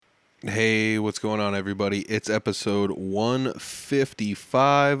Hey, what's going on, everybody? It's episode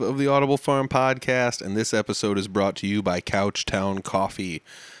 155 of the Audible Farm Podcast, and this episode is brought to you by Couchtown Coffee.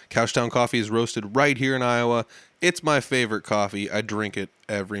 Couchtown Coffee is roasted right here in Iowa. It's my favorite coffee. I drink it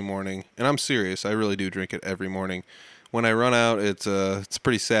every morning, and I'm serious. I really do drink it every morning. When I run out, it's a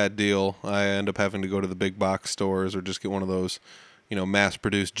pretty sad deal. I end up having to go to the big box stores or just get one of those,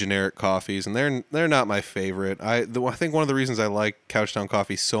 mass-produced generic coffees, and they're not my favorite. I think one of the reasons I like Couchtown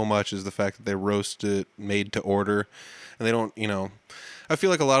Coffee so much is the fact that they roast it made to order, and they don't, I feel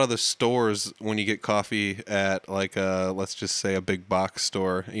like a lot of the stores, when you get coffee at let's just say a big box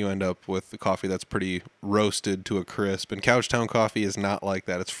store, you end up with the coffee that's pretty roasted to a crisp. And Couchtown Coffee is not like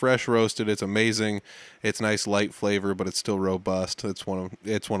that. It's fresh roasted. It's amazing. It's nice light flavor, but it's still robust. It's one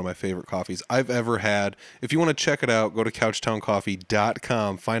of my favorite coffees I've ever had. If you want to check it out, go to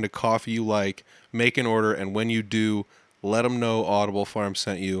couchtowncoffee.com. Find a coffee you like, make an order, and when you do, let them know Audible Farm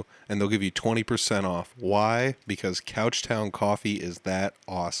sent you, and they'll give you 20% off. Why? Because Couchtown Coffee is that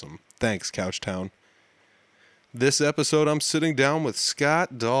awesome. Thanks, Couchtown. This episode, I'm sitting down with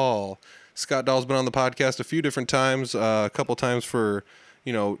Scott Dahl. Scott Dahl's been on the podcast a few different times, a couple times for,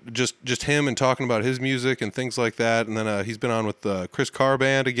 just him and talking about his music and things like that. And then he's been on with the Chris Carr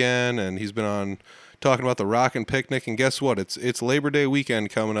Band again, and he's been on talking about the Rockin' Picnic. And guess what? It's Labor Day weekend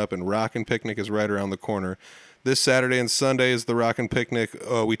coming up, and Rockin' Picnic is right around the corner. This Saturday and Sunday is the Rockin' Picnic.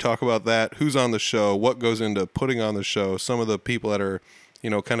 We talk about that, who's on the show, what goes into putting on the show, some of the people that are,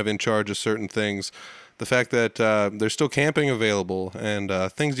 kind of in charge of certain things, the fact that there's still camping available, and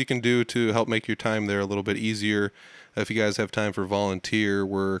things you can do to help make your time there a little bit easier. If you guys have time for volunteer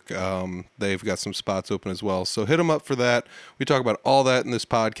work, they've got some spots open as well. So hit them up for that. We talk about all that in this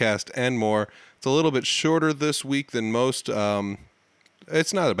podcast and more. It's a little bit shorter this week than most.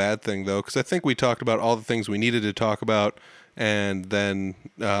 It's not a bad thing, though, because I think we talked about all the things we needed to talk about, and then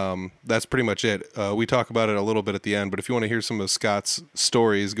that's pretty much it. We talk about it a little bit at the end, but if you want to hear some of Scott's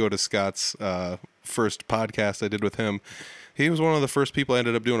stories, go to Scott's first podcast I did with him. He was one of the first people I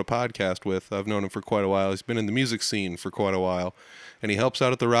ended up doing a podcast with. I've known him for quite a while. He's been in the music scene for quite a while, and he helps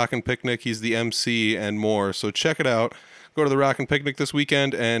out at the Rockin' Picnic. He's the MC and more, so check it out. Go to the Rockin' Picnic this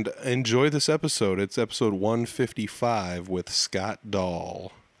weekend and enjoy this episode. It's episode 155 with Scott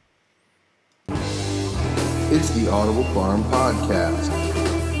Dahl. It's the Audible Farm Podcast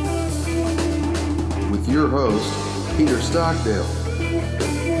with your host, Peter Stockdale.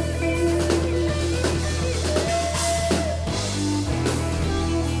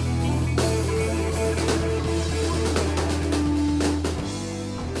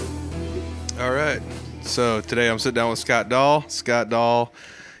 All right. So today I'm sitting down with Scott Dahl. Scott Dahl,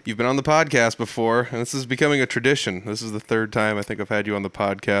 you've been on the podcast before, and this is becoming a tradition. This is the third time I think I've had you on the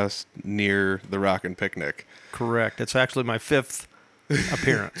podcast near the Rockin' Picnic. Correct. It's actually my fifth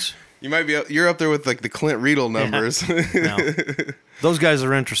appearance. You're up there with like the Clint Riedel numbers. Yeah. No. Those guys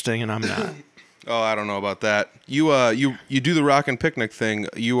are interesting, and I'm not. Oh, I don't know about that. You do the Rockin' Picnic thing.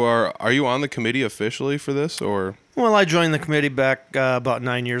 Are you on the committee officially for this, or? Well, I joined the committee back about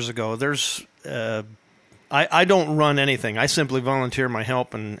 9 years ago. I don't run anything. I simply volunteer my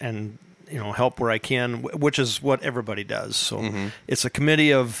help and help where I can, which is what everybody does. So It's a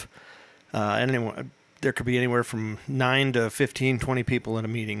committee of anyone. There could be anywhere from 9 to 15, 20 people in a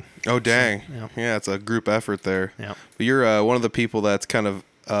meeting. Oh, dang. So, yeah, it's a group effort there. Yeah. But you're one of the people that's kind of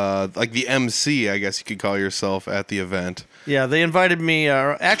like the MC, I guess you could call yourself, at the event. Yeah, they invited me.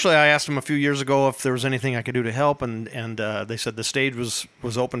 Actually, I asked them a few years ago if there was anything I could do to help, and they said the stage was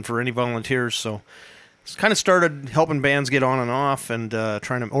open for any volunteers. So kind of started helping bands get on and off, and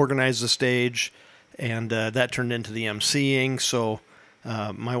trying to organize the stage, and that turned into the emceeing. So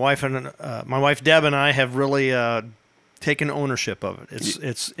my wife Deb and I have really taken ownership of it.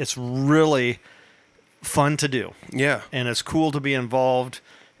 It's really fun to do. Yeah, and it's cool to be involved,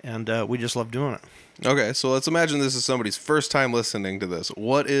 and we just love doing it. Okay, so let's imagine this is somebody's first time listening to this.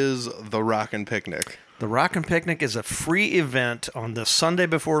 What is the Rockin' Picnic? The Rockin' Picnic is a free event on the Sunday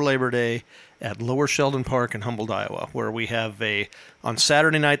before Labor Day at Lower Sheldon Park in Humboldt, Iowa, where we have on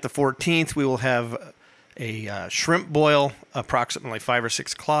Saturday night the 14th, we will have a shrimp boil approximately 5 or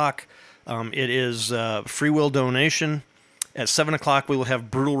 6 o'clock. It is free will donation. At 7 o'clock, we will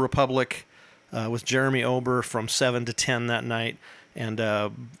have Brutal Republic with Jeremy Ober from 7 to 10 that night. And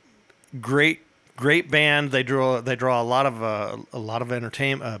great band. They draw a lot of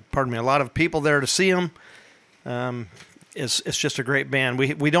entertainment. A lot of people there to see them. it's just a great band.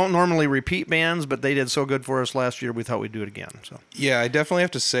 We don't normally repeat bands, but they did so good for us last year. We thought we'd do it again. So Yeah, I definitely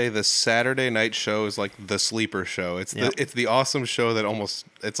have to say the Saturday night show is like the sleeper show. It's Yep. it's the awesome show that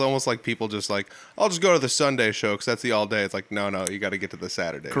it's almost like people just like, I'll just go to the Sunday show because that's the all day. It's like, no, you got to get to the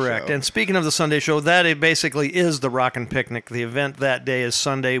Saturday correct. show. And speaking of the Sunday show, that it basically is the Rockin' Picnic. The event that day is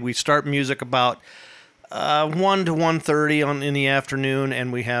Sunday. We start music about 1 to 1:30 in the afternoon,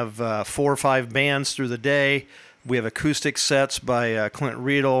 and we have 4 or 5 bands through the day. We have acoustic sets by Clint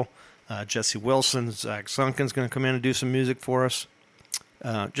Riedel, Jesse Wilson, Zach Sunken's going to come in and do some music for us.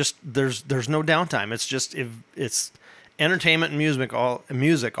 Just there's no downtime. It's entertainment and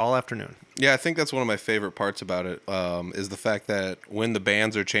music all afternoon. Yeah, I think that's one of my favorite parts about it, is the fact that when the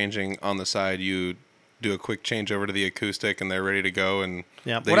bands are changing on the side, you do a quick change over to the acoustic and they're ready to go. And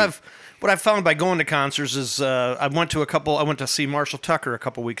yeah, what I've found by going to concerts is I went to see Marshall Tucker a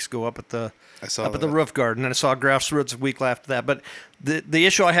couple weeks ago up at the Roof Garden, and I saw Grassroots a week after that. But the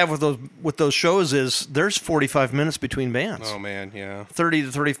issue I have with those shows is there's 45 minutes between bands. Oh man, yeah.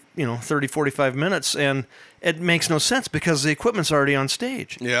 30 to 45 minutes, and it makes no sense because the equipment's already on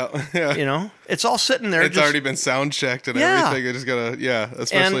stage. Yeah. It's all sitting there. It's already been sound checked and everything. You just gotta,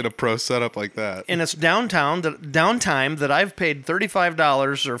 especially in a pro setup like that. And it's downtime that I've paid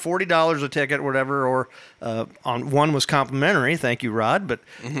 $35 or $40 a ticket, whatever, or on one was complimentary. Thank you, Rod. But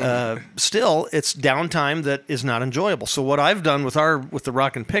still, it's downtime that is not enjoyable. So what I've done with the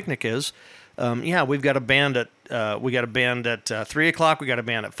Rockin' Picnic is, we've got a band at 3 o'clock. We got a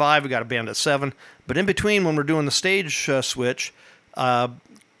band at 5. We got a band at 7. But in between, when we're doing the stage switch,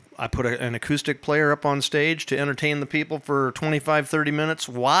 I put an acoustic player up on stage to entertain the people for 25, 30 minutes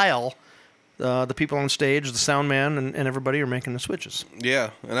while the people on stage, the sound man, and everybody are making the switches. Yeah,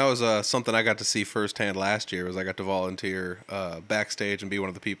 and that was something I got to see firsthand last year. Was I got to volunteer backstage and be one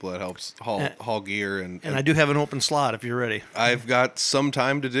of the people that helps haul gear and I do have an open slot if you're ready. I've got some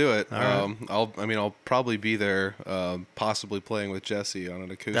time to do it. All right. I'll probably be there, possibly playing with Jesse on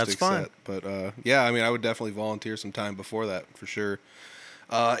an acoustic That's fine. set. But I would definitely volunteer some time before that for sure.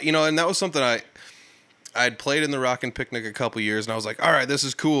 And that was something I'd played in the Rockin' Picnic a couple years, and I was like, all right, this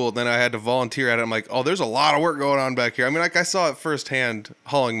is cool. Then I had to volunteer at it. I'm like, oh, there's a lot of work going on back here. I mean, like, I saw it firsthand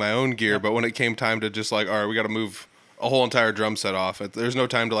hauling my own gear, but when it came time to just like, all right, we got to move a whole entire drum set off, there's no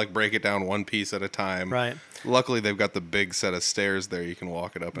time to like break it down one piece at a time. Right. Luckily, they've got the big set of stairs there. You can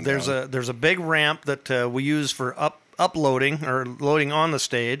walk it up and down. There's a big ramp that we use for uploading or loading on the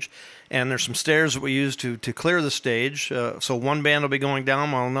stage, and there's some stairs that we use to clear the stage. So one band will be going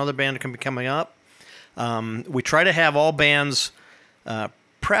down while another band can be coming up. We try to have all bands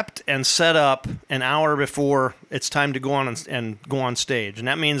prepped and set up an hour before it's time to go on and go on stage, and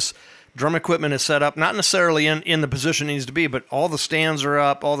that means drum equipment is set up, not necessarily in the position it needs to be, but all the stands are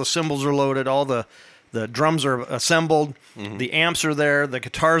up, all the cymbals are loaded, all the drums are assembled, the amps are there, the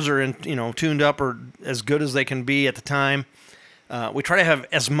guitars are tuned up or as good as they can be at the time. We try to have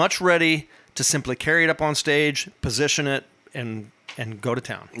as much ready to simply carry it up on stage, position it, and go to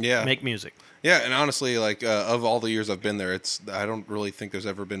town. Yeah. Make music. Yeah, and honestly, like of all the years I've been there, I don't really think there's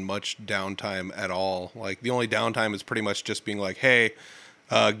ever been much downtime at all. Like the only downtime is pretty much just being like, hey,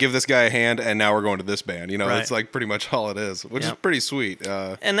 give this guy a hand, and now we're going to this band. Right. It's like pretty much all it is, which is pretty sweet.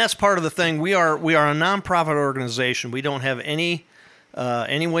 And that's part of the thing. We are a nonprofit organization. We don't have any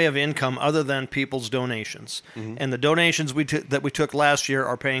way of income other than people's donations. And the donations that we took last year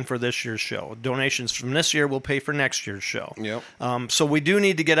are paying for this year's show. Donations from this year will pay for next year's show. Yep. So we do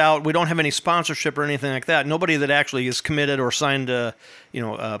need to get out. We don't have any sponsorship or anything like that. Nobody that actually is committed or signed to,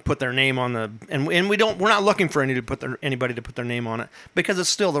 put their name on the and we're not looking for anybody to put their name on it because it's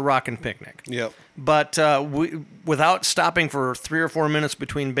still the Rockin' Picnic. Yep. But without stopping for 3 or 4 minutes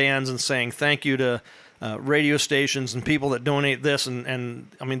between bands and saying thank you to radio stations and people that donate this, and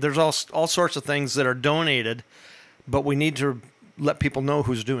I mean, there's all sorts of things that are donated, but we need to let people know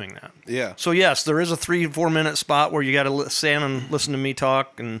who's doing that. Yeah. So yes, there is a 3-4 minute spot where you got to stand and listen to me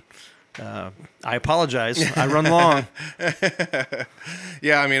talk, and I apologize. I run long.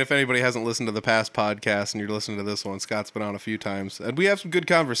 Yeah, I mean, if anybody hasn't listened to the past podcast and you're listening to this one, Scott's been on a few times, and we have some good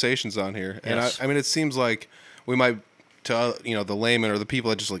conversations on here. Yes. And I mean, it seems like we might, to the layman or the people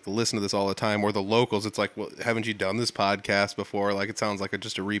that just like listen to this all the time, or the locals, it's like, well, haven't you done this podcast before? Like, it sounds like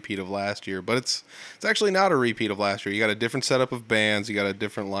just a repeat of last year, but it's actually not a repeat of last year. You got a different setup of bands, you got a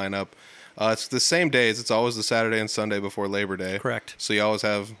different lineup. It's the same days. It's always the Saturday and Sunday before Labor Day. Correct. So you always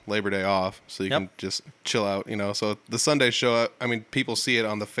have Labor Day off, so you can just chill out, So the Sunday show, I mean, people see it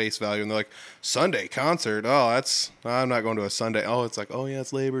on the face value, and they're like, Sunday concert? Oh, I'm not going to a Sunday. Oh, it's like, oh, yeah,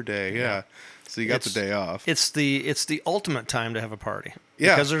 it's Labor Day. Yeah. So you got the day off. It's the ultimate time to have a party.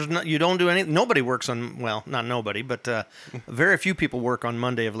 Yeah. Because you don't do anything. Nobody works on, well, not nobody, but very few people work on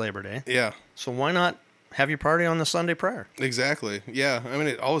Monday of Labor Day. Yeah. So why not have your party on the Sunday prior? Exactly. Yeah. I mean,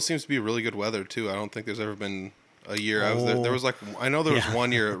 it always seems to be really good weather too. I don't think there's ever been a year I was there. There was I know there was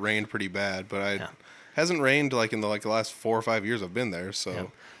one year it rained pretty bad, but hasn't rained like in the last 4 or 5 years I've been there.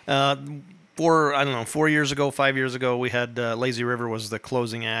 So. Yeah. 4 years ago, 5 years ago, we had Lazy River was the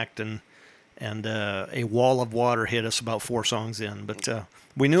closing act, and a wall of water hit us about 4 songs in. But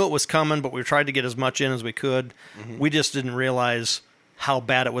we knew it was coming, but we tried to get as much in as we could. Mm-hmm. We just didn't realize how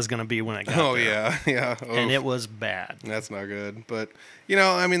bad it was going to be when it got there. Yeah. And it was bad. That's not good. But,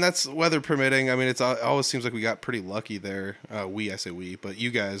 I mean, that's weather permitting. I mean, it always seems like we got pretty lucky there. I say we, but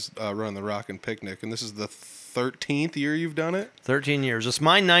you guys run the Rockin' Picnic, and this is the 13th year you've done it? 13 years. It's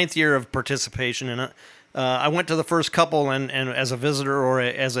my 9th year of participation in it. I went to the first couple and as a visitor or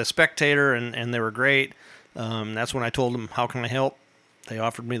as a spectator, and they were great. That's when I told them, how can I help? They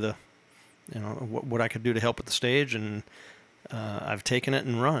offered me what I could do to help at the stage, and I've taken it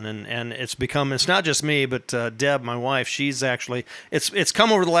and run. And it's not just me, but Deb, my wife, she's actually, it's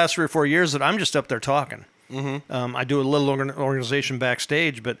come over the last 3 or 4 years that I'm just up there talking. Mm-hmm. I do a little organization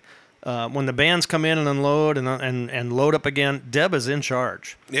backstage, but when the bands come in and unload and load up again, Deb is in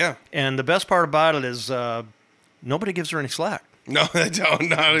charge. Yeah. And the best part about it is nobody gives her any slack. No, they don't.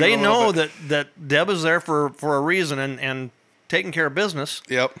 They know that Deb is there for a reason and taking care of business.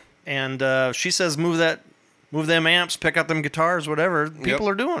 Yep. And she says, move them amps, pick up them guitars, whatever. People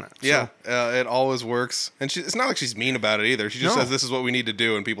are doing it. Yeah, so. It always works. And it's not like she's mean about it either. She just says this is what we need to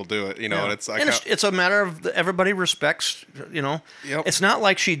do, and people do it. And it's a matter of everybody respects. Yep. It's not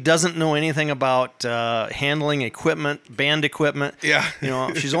like she doesn't know anything about handling equipment, band equipment.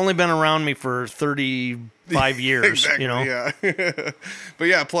 Yeah. She's only been around me for 35 years. Exactly, yeah. But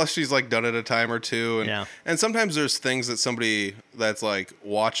yeah, plus she's done it a time or two, and sometimes there's things that somebody that's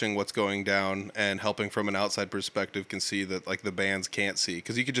watching what's going down and helping from an outside perspective can see that the bands can't see,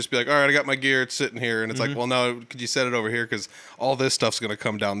 because you could just be all right, I got my gear, it's sitting here, and it's well, no, could you set it over here, because all this stuff's going to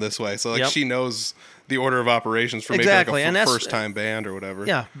come down this way. So she knows the order of operations for maybe a first-time band or whatever.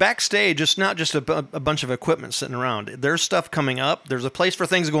 Yeah, backstage, it's not just a bunch of equipment sitting around. There's stuff coming up. There's a place for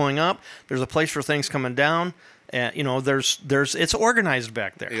things going up. There's a place for things coming down. It's organized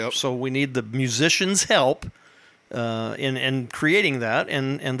back there. Yep. So we need the musicians' help in creating that,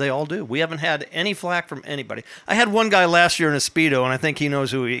 and they all do. We haven't had any flack from anybody. I had one guy last year in a Speedo, and I think he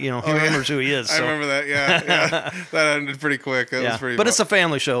knows who he remembers who he is. So. I remember that. Yeah. That ended pretty quick. That was pretty. But it's a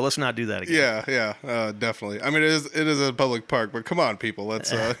family show. Let's not do that again. Yeah, definitely. I mean, it is a public park, but come on, people.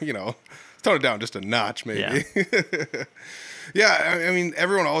 Let's tone it down just a notch, maybe. Yeah. Yeah, I mean,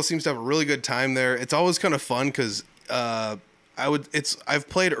 everyone always seems to have a really good time there. It's always kind of fun because I've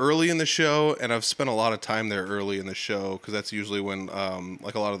played early in the show, and I've spent a lot of time there early in the show, because that's usually when a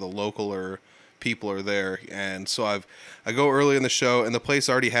lot of the local people are there, and so I go early in the show, and the place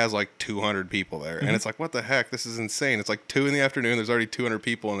already has 200 people there, and it's what the heck, this is insane. It's 2 p.m. There's already 200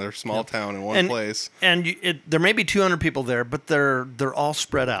 people in their small town in one place, and there may be 200 people there, but they're all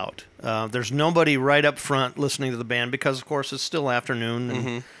spread out. There's nobody right up front listening to the band, because of course it's still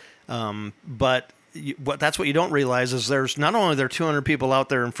afternoon, and, but that's what you don't realize is there's not only there 200 people out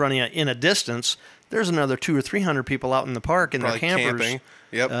there in front of you in a distance, there's another 200 or 300 people out in the park in their campers.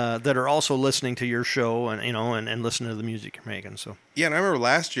 Yep. That are also listening to your show and listening to the music you're making. So yeah, and I remember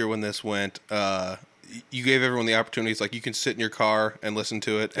last year when this went, you gave everyone the opportunities, you can sit in your car and listen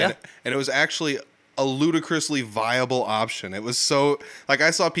to it, and it was actually a ludicrously viable option. It was so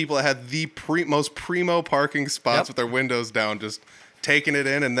I saw people that had the most primo parking spots with their windows down, just taking it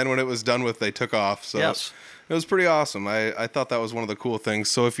in, and then when it was done with, they took off. So it was pretty awesome. I thought that was one of the cool things.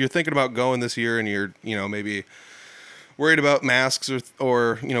 So if you're thinking about going this year and you're maybe worried about masks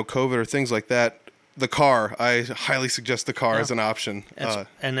or COVID or things like that, the car, I highly suggest the car as an option.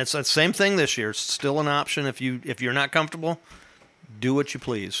 And it's the same thing this year. It's still an option. If you're not comfortable, do what you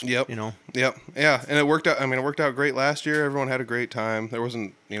please. Yep. Yep. Yeah. And it worked out. I mean, it worked out great last year. Everyone had a great time. There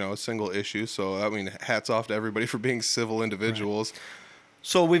wasn't, a single issue. So, I mean, hats off to everybody for being civil individuals. Right.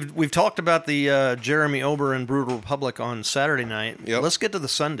 So we've talked about the Jeremy Ober and Brutal Republic on Saturday night. Yep. Let's get to the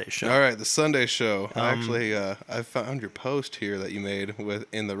Sunday show. All right, the Sunday show. Actually, I found your post here that you made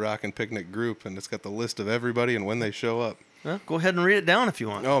in the Rockin' Picnic group, and it's got the list of everybody and when they show up. Well, go ahead and read it down if you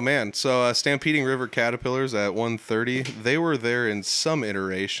want. Oh, man. So Stampeding River Caterpillars at 1:30. They were there in some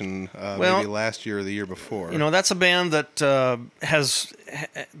iteration maybe last year or the year before. That's a band that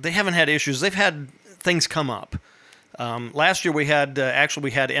they haven't had issues. They've had things come up. Last year we had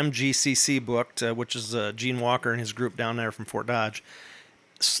MGCC booked, which is Gene Walker and his group down there from Fort Dodge.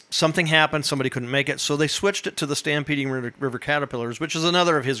 something happened. Somebody couldn't make it, so they switched it to the Stampeding River Caterpillars, which is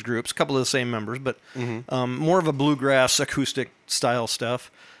another of his groups, a couple of the same members, but more of a bluegrass acoustic style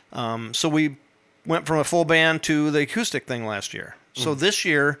stuff. So we went from a full band to the acoustic thing last year. So this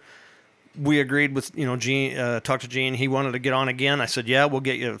year we agreed with Gene. Talked to Gene. He wanted to get on again. I said, yeah, we'll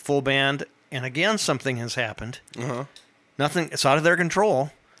get you a full band. And again, something has happened. Nothing. It's out of their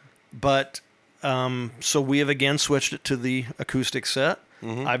control, but. So we have again switched it to the acoustic set.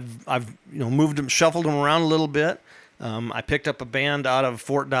 I've moved them, shuffled them around a little bit. I picked up a band out of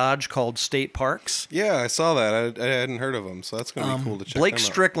Fort Dodge called State Parks. Yeah, I saw that. I hadn't heard of them, so that's going to be cool to check Blake them out.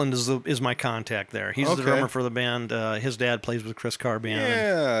 Strickland is my contact there. He's the drummer for the band. His dad plays with Chris Carr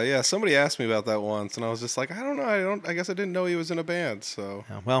Band. Yeah. Somebody asked me about that once, and I was just like, I don't know. I guess I didn't know he was in a band. So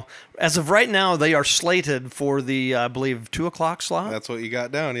well, as of right now, they are slated for the I believe 2:00 slot. That's what you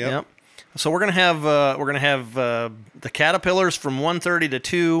got down. Yep. So we're gonna have the Caterpillars from 1:30 to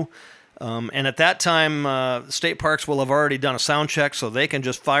 2, and at that time, State Parks will have already done a sound check, so they can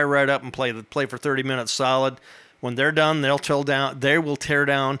just fire right up and play for 30 minutes solid. When they're done, they will tear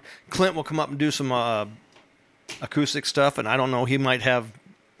down. Clint will come up and do some acoustic stuff, and I don't know, he might have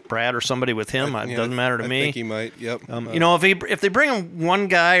Brad or somebody with him. It doesn't matter to me. I think he might. Yep. If they bring one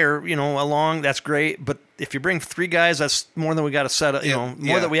guy or along, that's great. But if you bring 3 guys, that's more than we got to set up.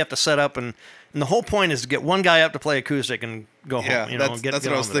 More that we have to set up, and the whole point is to get one guy up to play acoustic and go home. That's what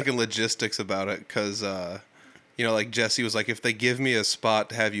I was thinking. Logistics about it, because like Jesse was like, if they give me a spot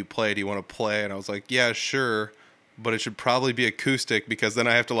to have you play, do you want to play? And I was like, yeah, sure. But it should probably be acoustic, because then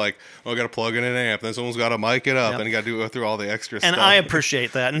I have to I got to plug in an amp. Then someone's got to mic it up, and you got to go through all the extra stuff. And I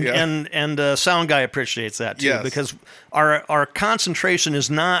appreciate that, and sound guy appreciates that too, because our concentration is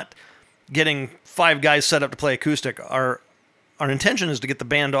not getting 5 guys set up to play acoustic. Our intention is to get the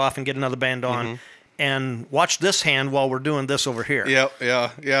band off and get another band on. And watch this hand while we're doing this over here. Yeah.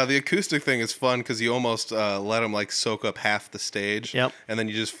 The acoustic thing is fun because you almost let them soak up half the stage. Yep. And then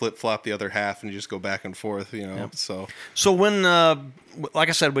you just flip flop the other half and you just go back and forth. Yep. So when, like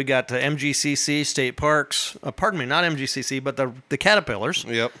I said, we got MGCC, State Parks. Pardon me, not MGCC, but the Caterpillars.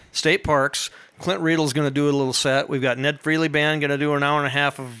 Yep. State Parks. Clint Riedel's going to do a little set. We've got Ned Freely Band going to do an hour and a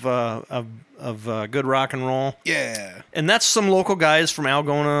half of good rock and roll. Yeah. And that's some local guys from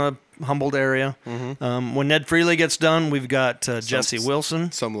Algona, Humboldt area. When Ned Freely gets done, we've got Jesse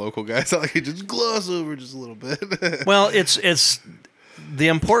Wilson. Some local guys I could just gloss over just a little bit. Well, it's the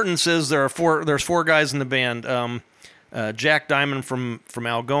importance is there's 4 guys in the band. Jack Diamond from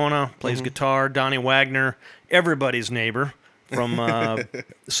Algona plays guitar. Donnie Wagner, everybody's neighbor from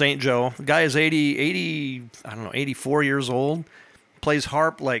St. Joe. The guy is 84 years old. Plays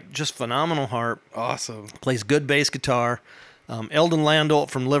harp, just phenomenal harp. Awesome. Plays good bass guitar. Eldon Landolt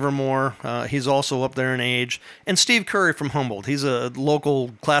from Livermore, he's also up there in age. And Steve Curry from Humboldt. He's a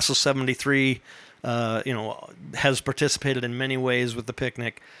local class of 73, has participated in many ways with the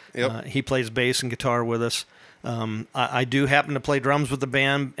picnic. Yep. He plays bass and guitar with us. I do happen to play drums with the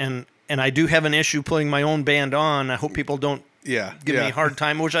band, and I do have an issue putting my own band on. I hope people don't give me a hard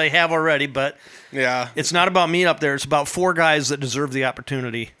time, which I have already, but it's not about me up there. It's about 4 guys that deserve the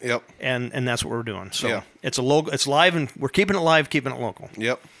opportunity. Yep. And that's what we're doing. So it's live, and we're keeping it live, keeping it local.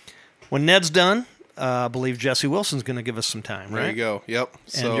 Yep. When Ned's done, I believe Jesse Wilson's going to give us some time, right? There you go. Yep.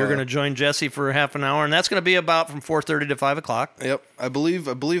 And you're going to join Jesse for half an hour, and that's going to be about from 4:30 to 5 o'clock. Yep. I believe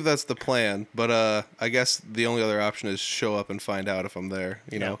that's the plan, but I guess the only other option is show up and find out if I'm there,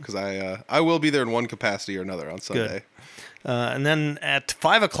 because I will be there in one capacity or another on Sunday. Good. And then at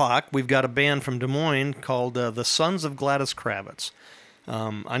 5 o'clock, we've got a band from Des Moines called the Sons of Gladys Kravitz.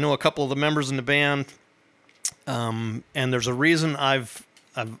 I know a couple of the members in the band, and there's a reason I've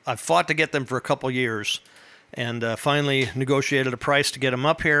fought to get them for a couple years, and finally negotiated a price to get them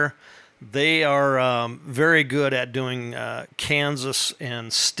up here. They are very good at doing Kansas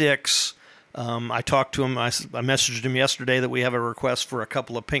and sticks. I talked to him. I messaged him yesterday that we have a request for a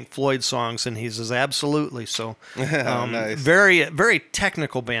couple of Pink Floyd songs, and he says absolutely. So, nice. Very, very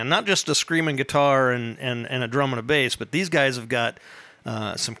technical band. Not just a screaming guitar and a drum and a bass, but these guys have got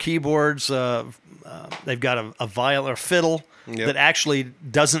some keyboards. They've got a viol or fiddle that actually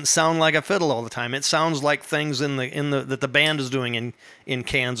doesn't sound like a fiddle all the time. It sounds like things that the band is doing in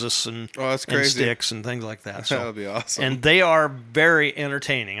Kansas and sticks and things like that. So, that would be awesome. And they are very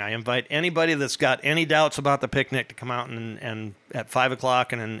entertaining. I invite anybody that's got any doubts about the picnic to come out and at 5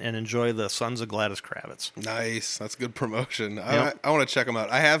 o'clock and enjoy the Sons of Gladys Kravitz. Nice. That's good promotion. Yep. I want to check them out.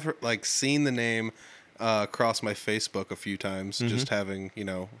 I have seen the name across my Facebook a few times, just having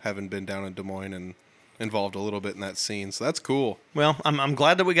been down in Des Moines and involved a little bit in that scene. So that's cool. Well, I'm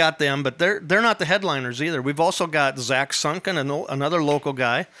glad that we got them, but they're not the headliners either. We've also got Zach Sunken, another local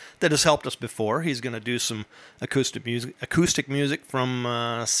guy that has helped us before. He's going to do some acoustic music from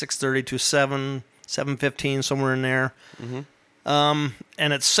 6:30 to 7:15, somewhere in there.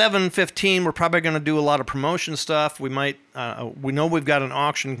 And at 7:15, we're probably going to do a lot of promotion stuff. We might, we know we've got an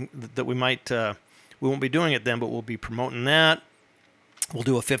auction that we might, we won't be doing it then, but we'll be promoting that. We'll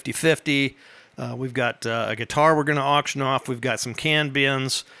do a 50-50. We've got a guitar we're going to auction off. We've got some can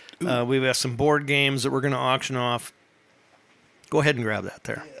bins. We've got some board games that we're going to auction off. Go ahead and grab that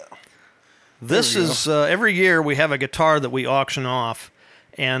there. Yeah. This is, every year we have a guitar that we auction off.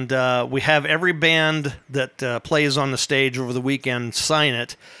 And we have every band that plays on the stage over the weekend sign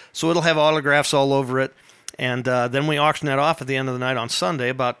it. So it'll have autographs all over it. And then we auction that off at the end of the night on Sunday.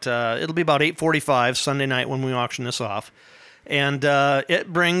 It'll be about 8:45 Sunday night when we auction this off. And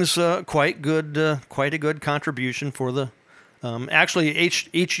it brings quite a good contribution for the. Actually,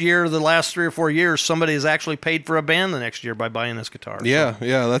 each year, the last 3 or 4 years, somebody has actually paid for a band the next year by buying this guitar. Yeah,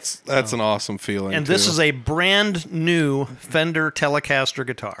 that's an awesome feeling. And this is a brand new Fender Telecaster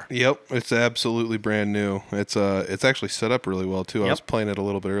guitar. Yep, it's absolutely brand new. It's actually set up really well too. Yep. I was playing it a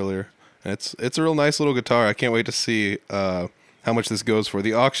little bit earlier. And it's a real nice little guitar. I can't wait to see how much this goes for.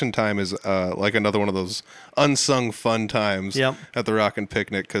 The auction time is like another one of those unsung fun times at the Rockin'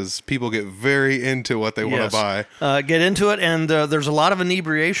 Picnic, because people get very into what they want to buy. Get into it, and there's a lot of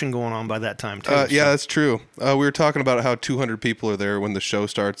inebriation going on by that time, too. Yeah, that's true. We were talking about how 200 people are there when the show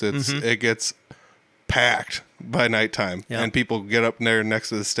starts. It gets packed by nighttime, and people get up there next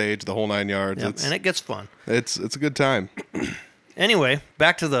to the stage, the whole 9 yards. And it gets fun. It's a good time. Anyway,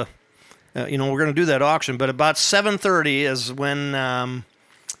 back to the... we're going to do that auction, but about 7:30 is when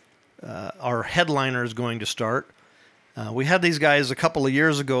our headliner is going to start. We had these guys a couple of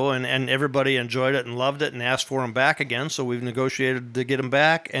years ago, and everybody enjoyed it and loved it and asked for them back again, so we've negotiated to get them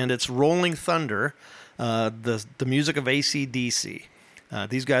back, and it's Rolling Thunder, the music of AC/DC.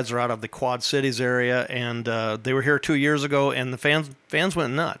 These guys are out of the Quad Cities area, and they were here 2 years ago, and the fans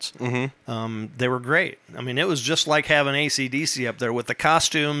went nuts. They were great. I mean, it was just like having AC/DC up there with the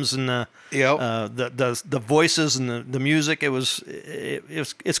costumes and the voices and the music.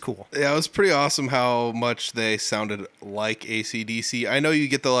 It's cool. Yeah, it was pretty awesome how much they sounded like AC/DC. I know you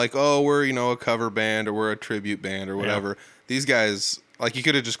get the we're a cover band or we're a tribute band or whatever. Yeah. These guys. Like, you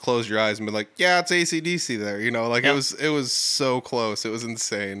could have just closed your eyes and been like, yeah, it's AC/DC there. It was so close. It was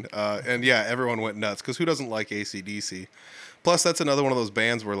insane. And yeah, everyone went nuts, because who doesn't like AC/DC? Plus, that's another one of those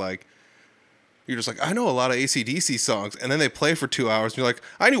bands where, like, you're just like, I know a lot of AC/DC songs. And then they play for 2 hours. And you're like,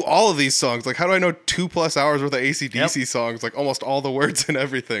 I knew all of these songs. Like, how do I know 2+ hours worth of AC/DC songs? Like, almost all the words and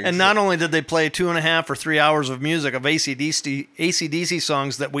everything. And not only did they play 2.5 or 3 hours of music of AC/DC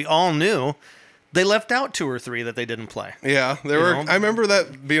songs that we all knew, they left out 2 or 3 that they didn't play. Yeah, I remember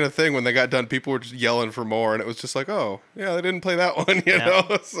that being a thing when they got done. People were just yelling for more, and it was just like, oh, yeah, they didn't play that one, you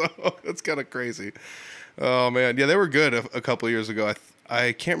know? So it's kind of crazy. Oh, man. Yeah, they were good a couple of years ago.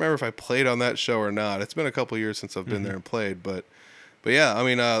 I can't remember if I played on that show or not. It's been a couple of years since I've been there and played, but yeah, I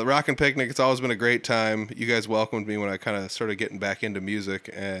mean, the Rockin' Picnic, it's always been a great time. You guys welcomed me when I kind of started getting back into music,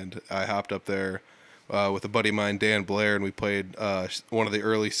 and I hopped up there with a buddy of mine, Dan Blair, and we played one of the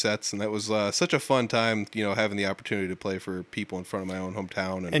early sets, and that was such a fun time, having the opportunity to play for people in front of my own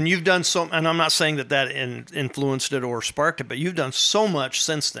hometown. And you've done and I'm not saying that influenced it or sparked it, but you've done so much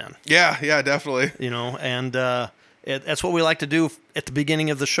since then. Yeah, definitely. And that's what we like to do at the beginning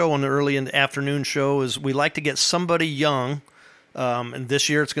of the show, on the early afternoon show, is we like to get somebody young. And this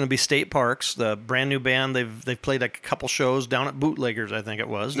year it's going to be State Parks, the brand new band. They've played a couple shows down at Bootleggers, I think it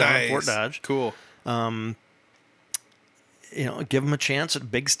was, down in Fort Dodge. Cool. Give them a chance at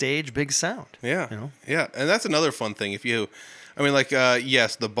big stage, big sound. Yeah. Yeah. And that's another fun thing.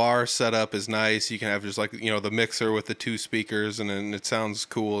 Yes, the bar setup is nice. You can have just the mixer with the 2 speakers, and it sounds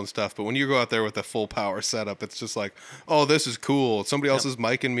cool and stuff. But when you go out there with a full power setup, it's just like, oh, this is cool. Somebody else is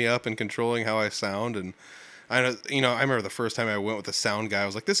micing me up and controlling how I sound. And I remember the first time I went with the sound guy, I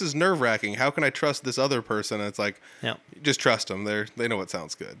was like, this is nerve-wracking. How can I trust this other person? And it's like, just trust them. They know what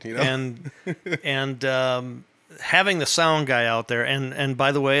sounds good, And having the sound guy out there, and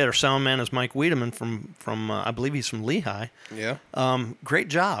by the way, our sound man is Mike Wiedemann from I believe he's from Lehigh. Yeah. Great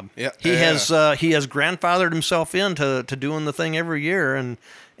job. Yeah. He has grandfathered himself into doing the thing every year, and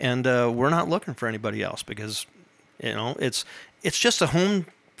we're not looking for anybody else, because it's just a home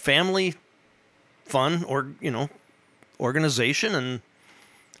family fun organization, and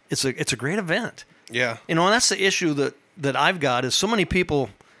it's a great event. Yeah. And that's the issue that I've got, is so many people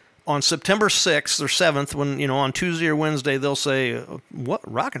on September 6th or 7th, when, on Tuesday or Wednesday, they'll say, "What,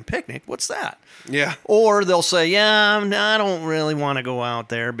 Rockin' Picnic? What's that?" Yeah. Or they'll say, "Yeah, I don't really want to go out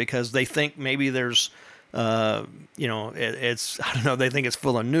there," because they think maybe there's, it's, I don't know, they think it's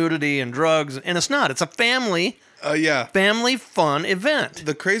full of nudity and drugs, and it's not. It's a family fun event.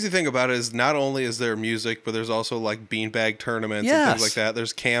 The crazy thing about it is not only is there music, but there's also like beanbag tournaments and things like that.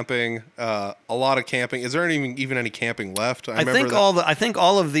 There's camping, a lot of camping. Is there even any camping left? I think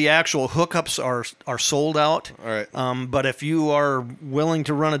all of the actual hookups are sold out. All right. But if you are willing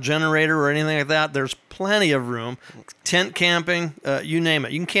to run a generator or anything like that, there's plenty of room. Tent camping, you name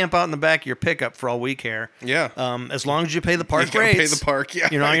it. You can camp out in the back of your pickup for all we care. Yeah. As long as you pay the park you rates. Pay the park. Yeah.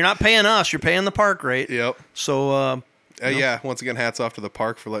 You're not paying us. You're paying the park rate. Yep. So. Yeah. Once again, hats off to the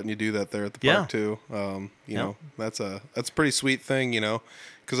park for letting you do that there at the park too. You know, that's a pretty sweet thing.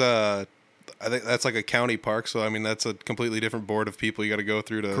 Because I think that's like a county park, so I mean that's a completely different board of people you got to go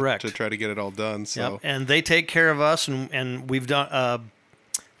through to try to get it all done. So and they take care of us, and we've done.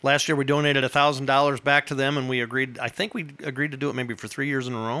 Last year we donated $1,000 back to them, and we agreed. I think we agreed to do it maybe for 3 years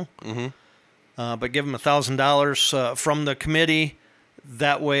in a row. Mm-hmm. But give them $1,000 from the committee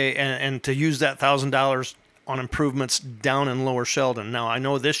that way, and to use that $1,000 on improvements down in Lower Sheldon. Now I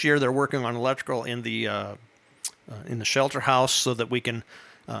know this year they're working on electrical in the shelter house so that we can.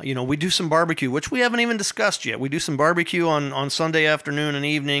 We do some barbecue, which we haven't even discussed yet. We do some barbecue on Sunday afternoon and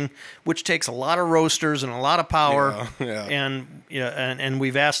evening, which takes a lot of roasters and a lot of power. Yeah. And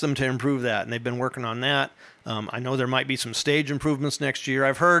we've asked them to improve that, and they've been working on that. I know there might be some stage improvements next year.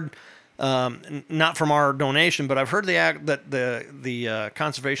 I've heard, not from our donation, but I've heard that the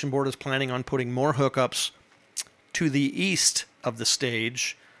Conservation Board is planning on putting more hookups to the east of the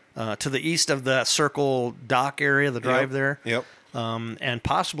stage, to the east of the circle dock area, the drive there. Yep. And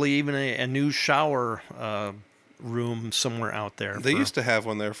possibly even a new shower room somewhere out there. They used to have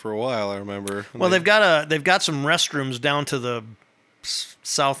one there for a while, I remember. Well, they've got some restrooms down to the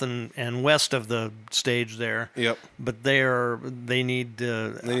south and west of the stage there. Yep. But they need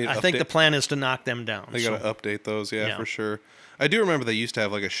I think the plan is to knock them down. They got to update those, for sure. I do remember they used to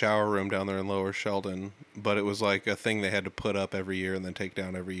have like a shower room down there in Lower Sheldon, but it was like a thing they had to put up every year and then take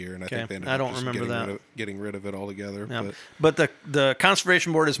down every year, and I think they ended up just getting rid of it altogether. Yeah. But the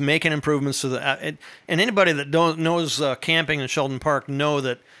Conservation Board is making improvements to and anybody that knows camping in Sheldon Park know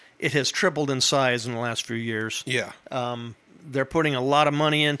that it has tripled in size in the last few years. Yeah. They're putting a lot of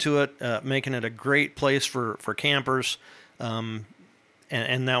money into it, making it a great place for campers.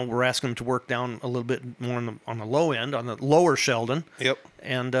 And now we're asking them to work down a little bit more on the low end, on the Lower Sheldon. Yep.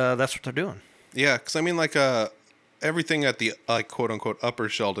 And that's what they're doing. Yeah, because I mean, like everything at the quote unquote Upper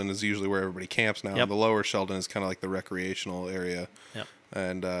Sheldon is usually where everybody camps now. Yep. The Lower Sheldon is kind of like the recreational area. Yep.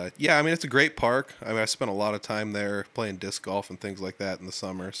 And I mean, it's a great park. I mean, I spent a lot of time there playing disc golf and things like that in the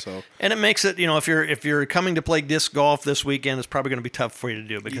summer. So. And it makes it, if you're coming to play disc golf this weekend, it's probably going to be tough for you to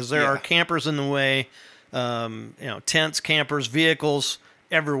do because there are campers in the way. Tents, campers, vehicles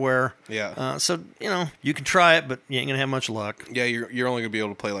everywhere. Yeah. So you can try it, but you ain't gonna have much luck. Yeah, you're only gonna be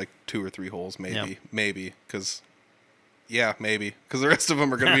able to play like 2 or 3 holes, maybe, because the rest of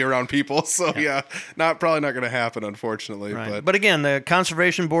them are gonna be around people. So probably not gonna happen, unfortunately. Right. But again, the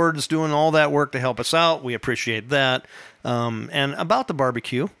Conservation Board is doing all that work to help us out. We appreciate that. And about the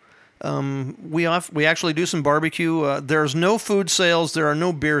barbecue. We actually do some barbecue. There's no food sales. There are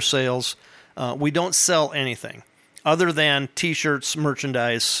no beer sales. We don't sell anything other than T-shirts,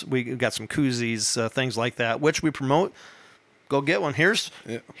 merchandise. We got some koozies, things like that, which we promote. Go get one. Here's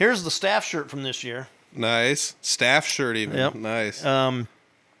the staff shirt from this year. Nice staff shirt, even. Yep. Nice. And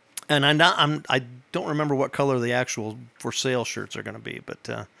I don't remember what color the actual for sale shirts are going to be,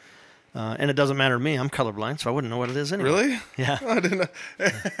 but. And it doesn't matter to me. I'm colorblind, so I wouldn't know what it is anyway. Really? Yeah. I didn't know.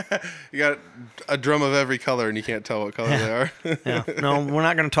 You got a drum of every color, and you can't tell what color they are. Yeah. No, we're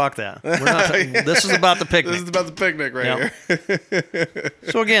not going to talk that. This is about the picnic. This is about the picnic right here.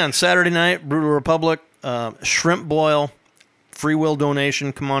 So again, Saturday night, Brutal Republic, shrimp boil, free will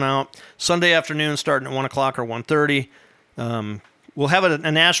donation. Come on out. Sunday afternoon, starting at 1 o'clock or 1:30. We'll have a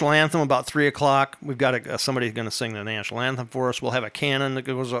national anthem about 3 o'clock. We've got somebody going to sing the national anthem for us. We'll have a cannon that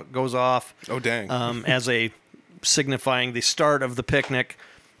goes off. Oh, dang. As a signifying the start of the picnic.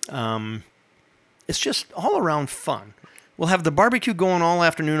 It's just all around fun. We'll have the barbecue going all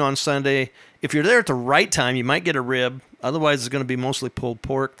afternoon on Sunday. If you're there at the right time, you might get a rib. Otherwise, it's going to be mostly pulled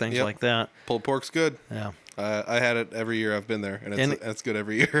pork, things like that. Pulled pork's good. Yeah. I had it every year I've been there, and it's good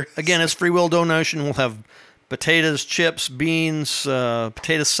every year. Again, it's free will donation. We'll have potatoes, chips, beans,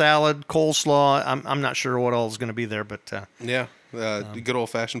 potato salad, coleslaw. I'm not sure what all is going to be there, but Good old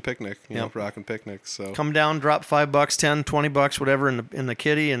fashioned picnic, you know, Yep. rockin' picnic. So Come down, drop $5, 10, $20, whatever in the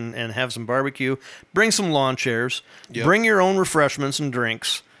kitty, and have some barbecue. Bring some lawn chairs. Yep. Bring your own refreshments and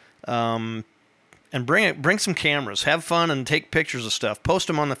drinks. And bring some cameras. Have fun and take pictures of stuff. Post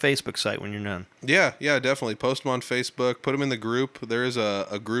them on the Facebook site when you're done. yeah, definitely post them on Facebook. Put them in the group. There is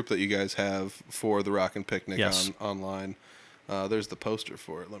a group that you guys have for the Rockin' Picnic Yes. online. There's the poster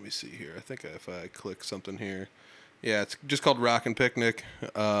for it. Let me see here. I think if I click something here. Yeah, it's just called Rockin' Picnic,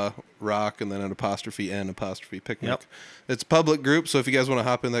 rock, and then an _N_picnic. Yep. It's a public group, so if you guys want to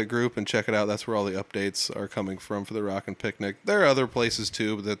hop in that group and check it out, that's where all the updates are coming from for the Rockin' Picnic. There are other places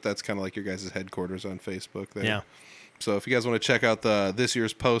too, but that's kind of like your guys' headquarters on Facebook there. Yeah. So if you guys want to check out this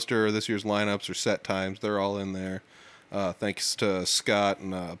year's poster or this year's lineups or set times, they're all in there. Thanks to Scott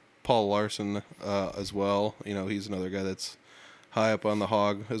and Paul Larson as well. You know, he's another guy that's high up on the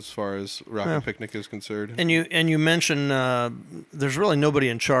hog as far as Rockin' Picnic is concerned. And you mentioned there's really nobody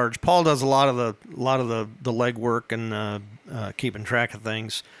in charge. Paul does a lot of the legwork and keeping track of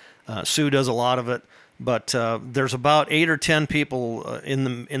things. Sue does a lot of it, but there's about 8 or 10 people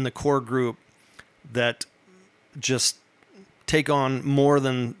in the core group that just take on more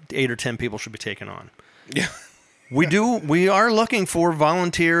than 8 or 10 people should be taken on. Yeah. We are looking for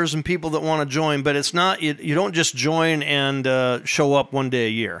volunteers and people that want to join, but it's not, you don't just join and show up one day a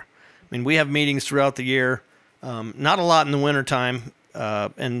year. I mean, we have meetings throughout the year, not a lot in the wintertime,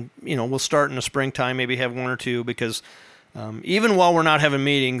 and, you know, we'll start in the springtime, maybe have 1 or 2, because even while we're not having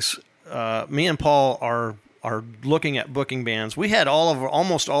meetings, me and Paul are looking at booking bands. We had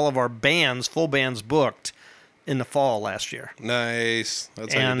almost all of our bands, full bands booked in the fall last year. Nice.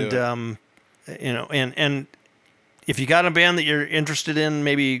 That's how you do it. You know, and if you got a band that you're interested in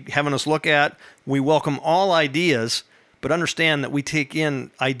maybe having us look at, we welcome all ideas, but understand that we take in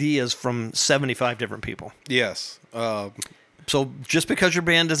ideas from 75 different people. Yes. So just because your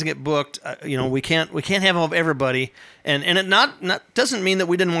band doesn't get booked, you know, we can't have everybody, and it not doesn't mean that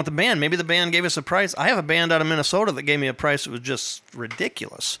we didn't want the band. Maybe the band gave us a price. I have a band out of Minnesota that gave me a price that was just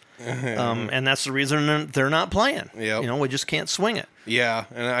ridiculous, and that's the reason they're not playing. Yep. You know, we just can't swing it. Yeah,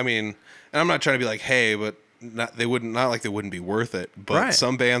 and I mean, and I'm not trying to be like, hey, but not like they wouldn't be worth it. But Right.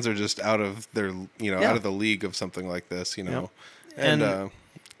 some bands are just out of their, you know, Yeah. out of the league of something like this, you know. Yep. And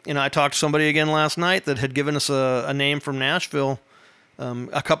You know, I talked to somebody again last night that had given us a name from Nashville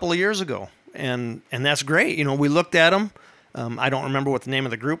a couple of years ago, and that's great. You know, we looked at them. I don't remember what the name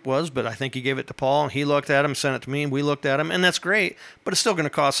of the group was, but I think he gave it to Paul, and he looked at him, sent it to me, and we looked at him, and that's great. But it's still going to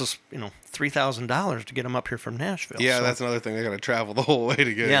cost us, you know, $3,000 to get them up here from Nashville. yeah, So- that's another thing. They got to travel the whole way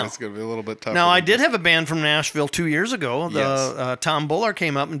to get Yeah. it. It's going to be a little bit tougher. Now, I than did just- have a band from Nashville 2 years ago. Yes. Tom Buller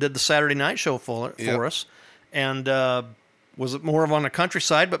came up and did the Saturday night show for Yep. us, and was it more of on the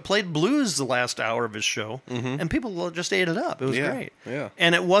countryside, but played blues the last hour of his show, and people just ate it up. It was Mm-hmm. Yeah, great. yeah.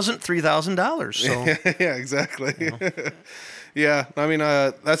 And it wasn't $3,000. So yeah, exactly. Yeah, I mean,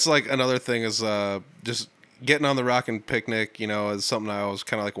 that's like another thing is just getting on the Rockin' Picnic, you know, is something I always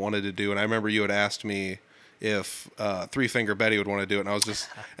kind of like wanted to do. And I remember you had asked me if Three Finger Betty would want to do it, and I was just,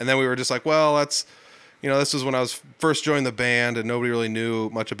 and then we were just like, well, that's, you know, this was when I was first joined the band and nobody really knew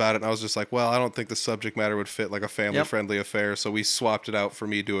much about it. And I was just like, well, I don't think the subject matter would fit like a family-friendly affair. So we swapped it out for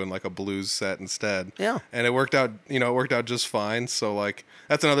me doing like a blues set instead. Yeah. And it worked out, you know, it worked out just fine. So like,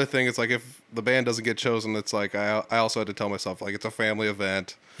 that's another thing. It's like if the band doesn't get chosen, it's like I also had to tell myself like it's a family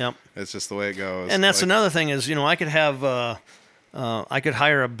event. Yep. It's just the way it goes. And that's like, another thing is, you know, I could have I could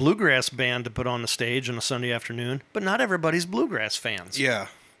hire a bluegrass band to put on the stage on a Sunday afternoon, but not everybody's bluegrass fans. Yeah.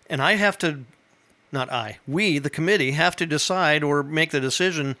 And I have to, we, the committee, have to decide or make the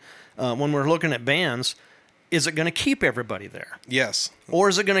decision when we're looking at bands, is it going to keep everybody there? Yes. Or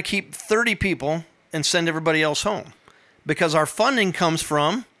is it going to keep 30 people and send everybody else home? Because our funding comes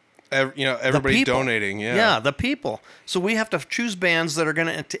from You know, everybody people. donating. Yeah. Yeah, the people. So we have to choose bands that are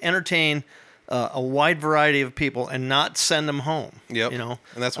going to entertain a wide variety of people and not send them home. Yep. You know,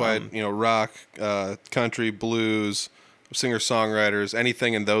 and that's why you know, rock, country, blues, singer-songwriters,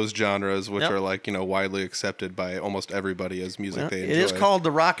 anything in those genres, which Yep. are like, you know, widely accepted by almost everybody as music they enjoy. it is called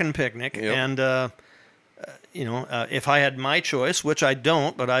the Rockin' Picnic, Yep. and you know, if I had my choice, which I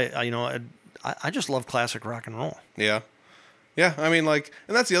don't, but I just love classic rock and roll. Yeah. Yeah, I mean, like,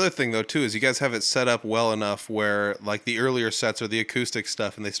 and that's the other thing, though, too, is you guys have it set up well enough where, like, the earlier sets are the acoustic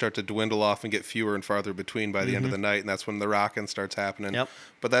stuff, and they start to dwindle off and get fewer and farther between by the end of the night, and that's when the rockin' starts happening. Yep.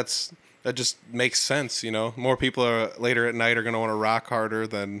 But that just makes sense, you know? More people are later at night are going to want to rock harder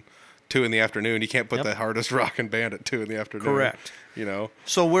than 2 in the afternoon. You can't put Yep. the hardest rockin' band at 2 in the afternoon. Correct. You know?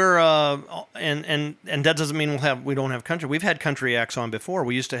 So we're and that doesn't mean we don't have country. We've had country acts on before.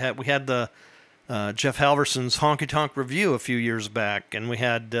 We had the Jeff Halverson's Honky Tonk Review a few years back, and we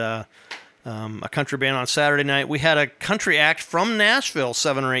had a country band on Saturday night. We had a country act from Nashville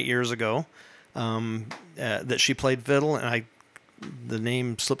 7 or 8 years ago that she played fiddle, and the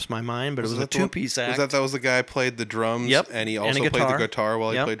name slips my mind, but it was a two-piece act. That was the guy who played the drums? Yep. And he also played the guitar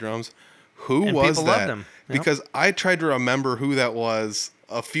while he played drums? Who and was people that? Loved him. Yep. Because I tried to remember who that was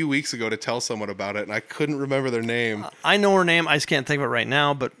a few weeks ago to tell someone about it, and I couldn't remember their name. I know her name. I just can't think of it right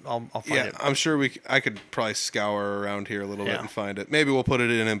now, but I'll find it. I'm sure I could probably scour around here a little bit and find it. Maybe we'll put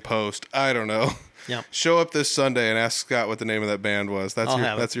it in post. I don't know. Yeah. Show up this Sunday and ask Scott what the name of that band was.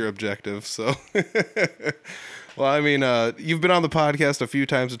 That's your objective. So, well, I mean, you've been on the podcast a few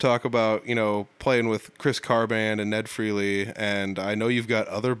times to talk about, playing with Chris Carr Band and Ned Freely, and I know you've got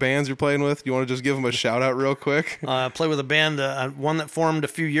other bands you're playing with. You want to just give them a shout out real quick? I play with a band, one that formed a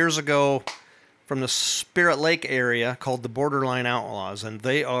few years ago from the Spirit Lake area called the Borderline Outlaws, and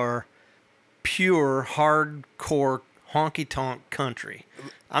they are pure hardcore honky-tonk country.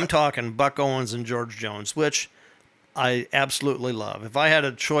 I'm talking Buck Owens and George Jones, which I absolutely love. If I had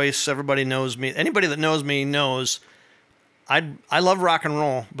a choice, everybody knows me. Anybody that knows me knows I love rock and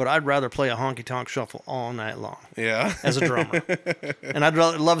roll, but I'd rather play a honky-tonk shuffle all night long. Yeah. As a drummer. And I'd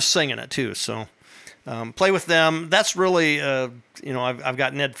love singing it too, so play with them. That's really, I've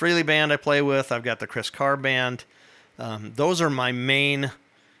got Ned Freely Band I play with. I've got the Chris Carr Band. Those are my main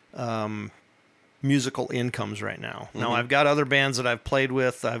musical incomes right now. Mm-hmm. Now, I've got other bands that I've played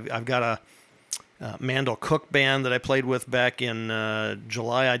with. I've got a Mandel Cook band that I played with back in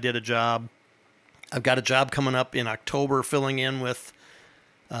July. I did a job. I've got a job coming up in October filling in with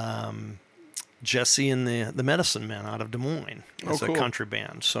Jesse and the Medicine Men out of Des Moines. It's a country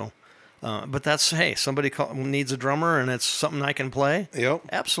band. So, but that's, hey, somebody needs a drummer and it's something I can play. Yep.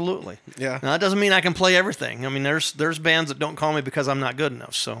 Absolutely. Yeah. Now, that doesn't mean I can play everything. I mean, there's bands that don't call me because I'm not good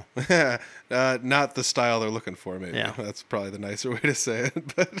enough. So, not the style they're looking for, maybe. Yeah. That's probably the nicer way to say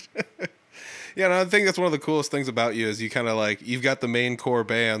it. But yeah, no, I think that's one of the coolest things about you is you kind of you've got the main core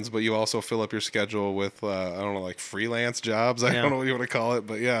bands, but you also fill up your schedule with, freelance jobs. I don't know what you want to call it,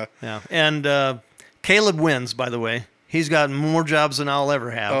 but yeah. Yeah. And Caleb wins, by the way. He's got more jobs than I'll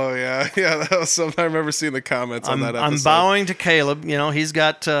ever have. Oh, yeah. Yeah, that was something I remember seeing the comments on that episode. I'm bowing to Caleb.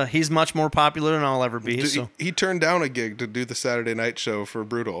 He's much more popular than I'll ever be. He turned down a gig to do the Saturday night show for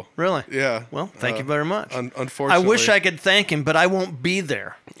Brutal. Really? Yeah. Well, thank you very much. Unfortunately. I wish I could thank him, but I won't be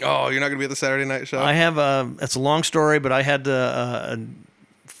there. Oh, you're not going to be at the Saturday night show? I have it's a long story, but I had to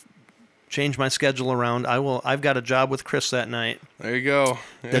change my schedule around. I've got a job with Chris that night. There you go.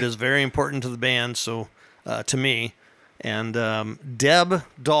 Yeah. That is very important to the band, so to me. And Deb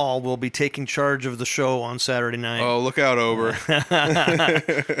Dahl will be taking charge of the show on Saturday night. Oh, look out, Ober.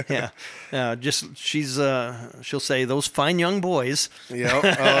 Yeah. She'll say, those fine young boys. Yep.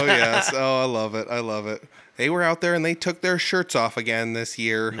 Oh, yes. Oh, I love it. I love it. They were out there and they took their shirts off again this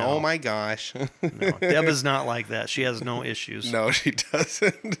year. No. Oh, my gosh. No, Deb is not like that. She has no issues. No, she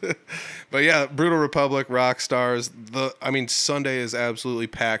doesn't. But yeah, Brutal Republic, rock stars. Sunday is absolutely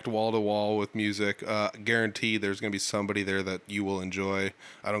packed wall to wall with music. Guaranteed there's going to be somebody there that you will enjoy.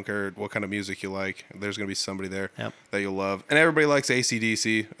 I don't care what kind of music you like. There's going to be somebody there that you'll love. And everybody likes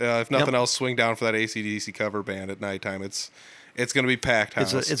AC/DC. If nothing else, swing down for that AC/DC cover band at nighttime. It's going to be packed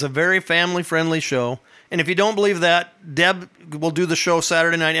house. It's a very family-friendly show. And if you don't believe that, Deb will do the show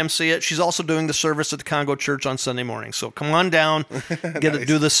Saturday night, MC it. She's also doing the service at the Congo Church on Sunday morning. So come on down, nice.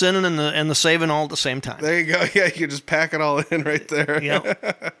 Do the sinning and the saving all at the same time. There you go. Yeah, you can just pack it all in right there.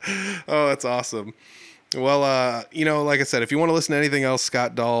 Yep. Oh, that's awesome. Well, like I said, if you want to listen to anything else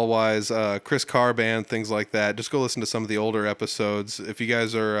Scott Dahl-wise, Chris Carr Band, things like that, just go listen to some of the older episodes. If you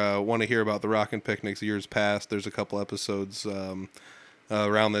guys want to hear about the Rockin' Picnics years past, there's a couple episodes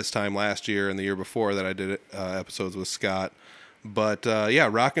around this time last year and the year before that I did episodes with Scott. But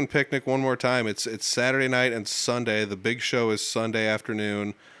Rockin' Picnic one more time. It's Saturday night and Sunday. The big show is Sunday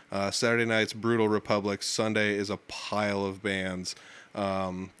afternoon. Saturday night's Brutal Republic. Sunday is a pile of bands.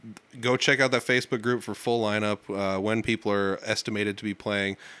 Go check out that Facebook group for full lineup when people are estimated to be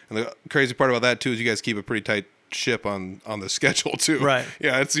playing. And the crazy part about that too is you guys keep a pretty tight ship on the schedule too. Right.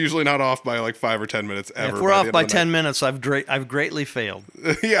 Yeah, it's usually not off by 5 or 10 minutes ever. If we're off by 10 minutes, I've greatly failed.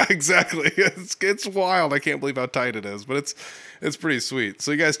 Yeah, exactly. It's wild. I can't believe how tight it is, but it's pretty sweet.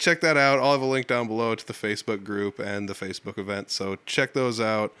 So you guys check that out. I'll have a link down below to the Facebook group and the Facebook event. So check those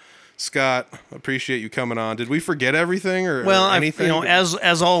out. Scott, appreciate you coming on. Did we forget everything or anything?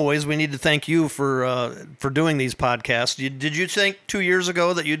 As always, we need to thank you for doing these podcasts. Did you think 2 years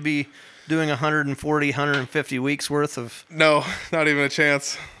ago that you'd be doing 140, 150 weeks worth of... No, not even a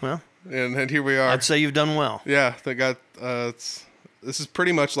chance. Well... And here we are. I'd say you've done well. Yeah,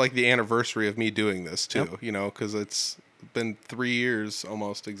 pretty much like the anniversary of me doing this too. Yep. You know, because it's been 3 years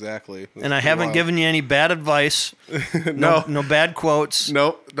almost exactly. And I haven't given you any bad advice. No. No bad quotes.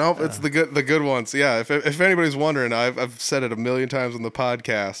 Nope. It's the good ones. Yeah. If anybody's wondering, I've said it a million times on the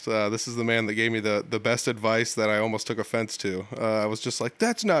podcast. This is the man that gave me the best advice that I almost took offense to. I was just like,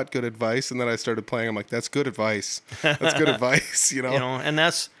 that's not good advice, and then I started playing. I'm like, that's good advice. That's good advice. You know. You know, and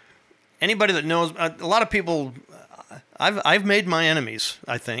that's anybody that knows. A lot of people. I've made my enemies,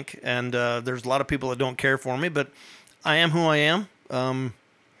 I think, and there's a lot of people that don't care for me, but I am who I am.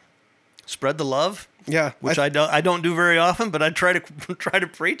 Spread the love. Yeah, which I don't do very often, but I try to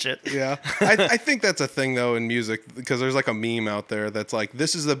preach it. Yeah, I think that's a thing though in music, because there's like a meme out there that's like,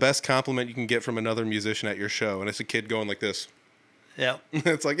 this is the best compliment you can get from another musician at your show, and it's a kid going like this. Yeah,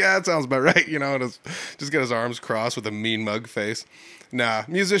 it's like, yeah, that sounds about right, you know, and it's just get his arms crossed with a mean mug face. Nah,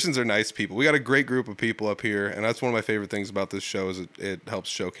 musicians are nice people. We got a great group of people up here, and that's one of my favorite things about this show is it helps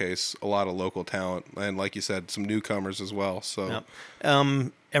showcase a lot of local talent, and like you said, some newcomers as well. So,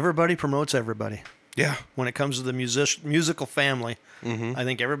 everybody promotes everybody. Yeah, when it comes to the musical family, I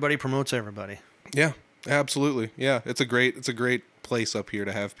think everybody promotes everybody. Yeah, absolutely. Yeah, it's a great place up here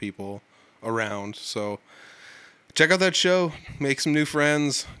to have people around. So check out that show, make some new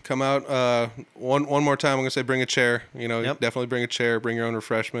friends, come out. One more time, I'm going to say bring a chair. You know, Definitely bring a chair, bring your own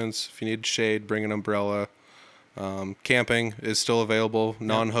refreshments. If you need shade, bring an umbrella. Camping is still available,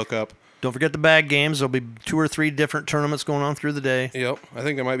 non-hookup. Don't forget the bag games. There'll be 2 or 3 different tournaments going on through the day. Yep. I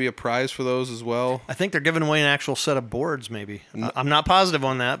think there might be a prize for those as well. I think they're giving away an actual set of boards, maybe. I'm not positive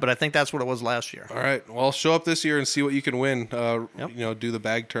on that, but I think that's what it was last year. All right. Well, show up this year and see what you can win. You know, do the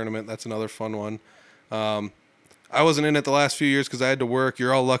bag tournament. That's another fun one. I wasn't in it the last few years because I had to work.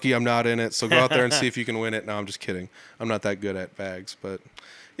 You're all lucky I'm not in it, so go out there and see if you can win it. No, I'm just kidding. I'm not that good at bags, but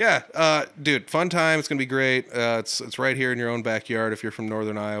yeah, dude, fun time. It's gonna be great. It's right here in your own backyard if you're from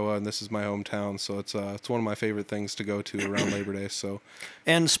northern Iowa, and this is my hometown, so it's one of my favorite things to go to around Labor Day. So,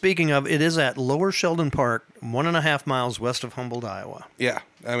 and speaking of, it is at Lower Sheldon Park, 1.5 miles west of Humboldt, Iowa. Yeah,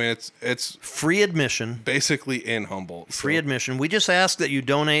 I mean it's free admission, basically in Humboldt. Free admission. We just ask that you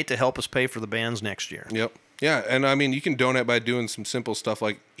donate to help us pay for the bands next year. Yep. Yeah, and I mean, you can donate by doing some simple stuff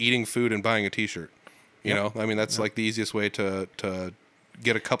like eating food and buying a T-shirt. You know, I mean, that's like the easiest way to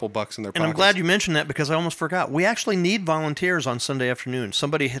get a couple bucks in their pockets. And I'm glad you mentioned that because I almost forgot. We actually need volunteers on Sunday afternoon.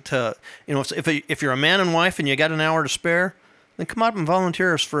 Somebody to, you know, if you're a man and wife and you got an hour to spare, then come out and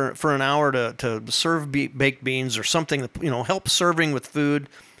volunteer us for an hour to serve baked beans or something. You know, help serving with food.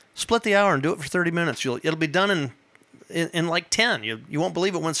 Split the hour and do it for 30 minutes. It'll be done in like 10. You won't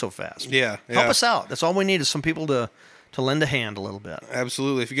believe it went so fast. Yeah. Help us out. That's all we need is some people to lend a hand a little bit.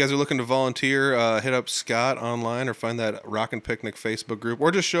 Absolutely. If you guys are looking to volunteer, hit up Scott online or find that Rockin' Picnic Facebook group,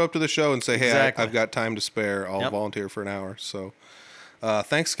 or just show up to the show and say, hey, exactly. I've got time to spare. I'll volunteer for an hour. So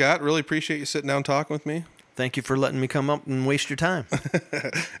thanks, Scott. Really appreciate you sitting down talking with me. Thank you for letting me come up and waste your time.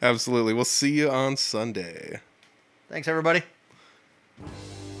 Absolutely. We'll see you on Sunday. Thanks, everybody.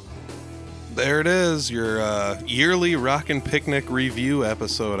 There it is, your yearly Rockin' Picnic review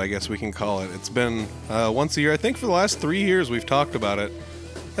episode, I guess we can call it. It's been once a year. I think for the last 3 years we've talked about it.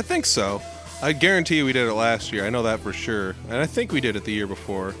 I think so. I guarantee you we did it last year. I know that for sure. And I think we did it the year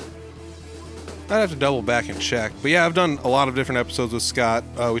before. I'd have to double back and check. But yeah, I've done a lot of different episodes with Scott.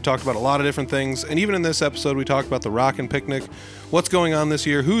 We talked about a lot of different things. And even in this episode, we talked about the Rockin' Picnic, what's going on this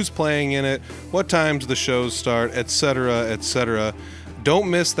year, who's playing in it, what times the shows start, etc., etc.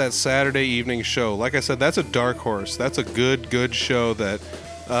 Don't miss that Saturday evening show. Like I said, that's a dark horse. That's a good show that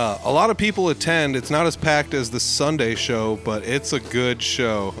a lot of people attend. It's not as packed as the Sunday show, but it's a good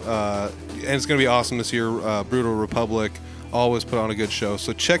show. And it's going to be awesome this year. Brutal Republic always put on a good show.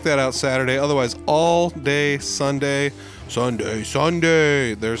 So check that out Saturday. Otherwise, all day Sunday,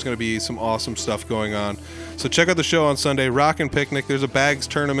 there's going to be some awesome stuff going on. So check out the show on Sunday, Rockin' Picnic. There's a bags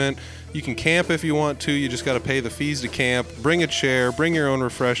tournament. You can camp if you want to. You just got to pay the fees to camp. Bring a chair. Bring your own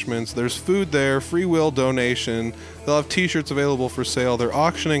refreshments. There's food there. Free will donation. They'll have T-shirts available for sale. They're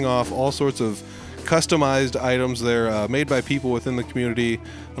auctioning off all sorts of customized items. They're made by people within the community,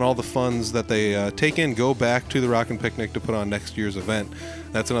 and all the funds that they take in go back to the Rockin' Picnic to put on next year's event.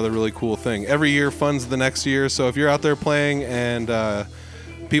 That's another really cool thing. Every year funds the next year. So if you're out there playing and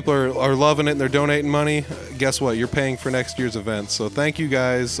people are loving it and they're donating money, guess what? You're paying for next year's event. So thank you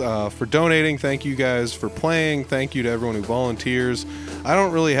guys for donating. Thank you guys for playing. Thank you to everyone who volunteers. I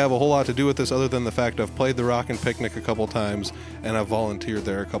don't really have a whole lot to do with this other than the fact I've played the Rockin' Picnic a couple times and I've volunteered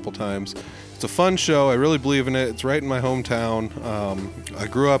there a couple times. It's a fun show. I really believe in it. It's right in my hometown. I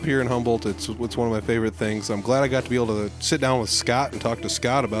grew up here in Humboldt. It's one of my favorite things. I'm glad I got to be able to sit down with Scott and talk to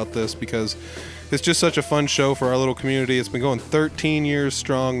Scott about this because it's just such a fun show for our little community. It's been going 13 years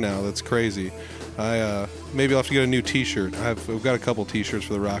strong now. That's crazy. Maybe I'll have to get a new T-shirt. I've got a couple T-shirts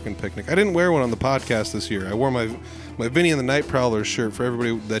for the Rockin' Picnic. I didn't wear one on the podcast this year. I wore my Vinny and the Night Prowlers shirt for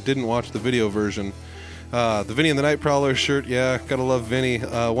everybody that didn't watch the video version. The Vinny and the Night Prowlers shirt, yeah, gotta love Vinny.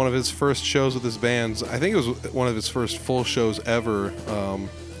 One of his first shows with his bands, I think it was one of his first full shows ever,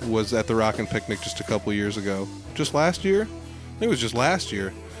 was at the Rockin' Picnic just a couple years ago. Just last year? I think it was just last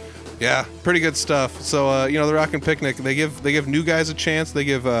year. Yeah, pretty good stuff. So, the Rockin' Picnic, they give new guys a chance. They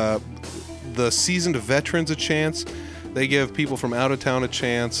give the seasoned veterans a chance. They give people from out of town a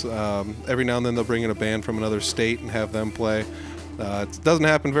chance. Every now and then they'll bring in a band from another state and have them play. It doesn't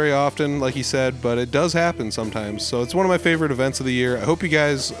happen very often, like he said, but it does happen sometimes. So it's one of my favorite events of the year. I hope you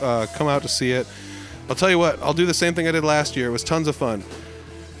guys come out to see it. I'll tell you what, I'll do the same thing I did last year. It was tons of fun.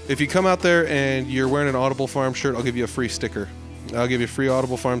 If you come out there and you're wearing an Audible Farm shirt, I'll give you a free sticker. I'll give you a free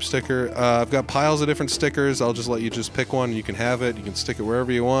Audible Farm sticker. I've got piles of different stickers. I'll just let you just pick one. You can have it. You can stick it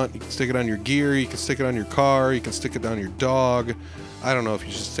wherever you want. You can stick it on your gear. You can stick it on your car. You can stick it on your dog. I don't know if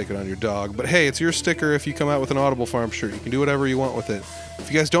you should stick it on your dog, but hey, it's your sticker if you come out with an Audible Farm shirt. You can do whatever you want with it.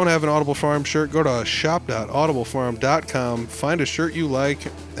 If you guys don't have an Audible Farm shirt, go to shop.audiblefarm.com, find a shirt you like,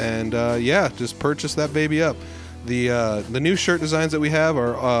 and just purchase that baby up. The new shirt designs that we have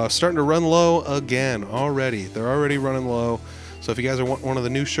are starting to run low again already. They're already running low. So if you guys are want one of the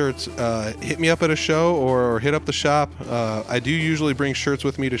new shirts, hit me up at a show or hit up the shop. I do usually bring shirts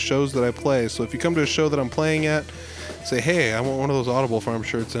with me to shows that I play. So if you come to a show that I'm playing at, say, hey, I want one of those Audible Farm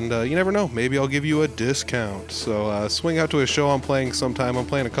shirts, and you never know, maybe I'll give you a discount. So swing out to a show I'm playing sometime. I'm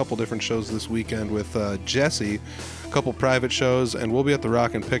playing a couple different shows this weekend with Jesse, a couple private shows, and we'll be at the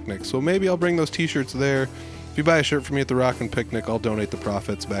Rockin' Picnic. So maybe I'll bring those t-shirts there. If you buy a shirt for me at the Rockin' Picnic, I'll donate the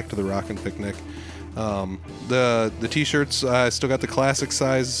profits back to the Rockin' Picnic. The t-shirts, I still got the classic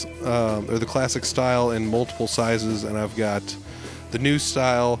size, or the classic style in multiple sizes, and I've got the new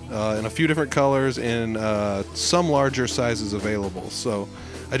style in a few different colors and some larger sizes available. So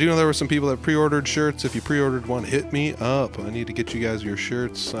I do know there were some people that pre-ordered shirts. If you pre-ordered one, hit me up. I need to get you guys your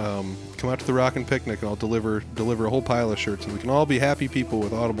shirts. Come out to the Rockin' Picnic and I'll deliver a whole pile of shirts, and we can all be happy people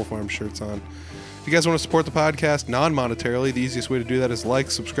with Audible Farm shirts on. If you guys want to support the podcast non-monetarily, the easiest way to do that is like,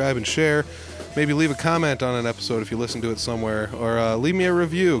 subscribe, and share. Maybe leave a comment on an episode if you listen to it somewhere, or leave me a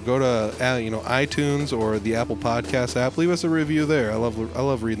review. Go to iTunes or the Apple Podcast app. Leave us a review there. I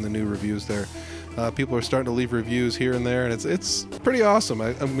love reading the new reviews there. People are starting to leave reviews here and there, and it's pretty awesome.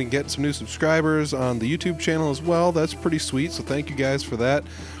 I'm getting some new subscribers on the YouTube channel as well. That's pretty sweet. So thank you guys for that.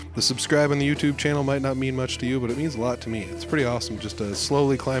 The subscribe on the YouTube channel might not mean much to you, but it means a lot to me. It's pretty awesome just to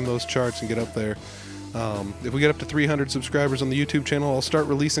slowly climb those charts and get up there. If we get up to 300 subscribers on the YouTube channel, I'll start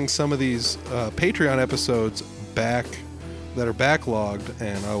releasing some of these Patreon episodes back that are backlogged,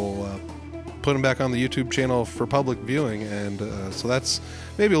 and I will put them back on the YouTube channel for public viewing. And so that's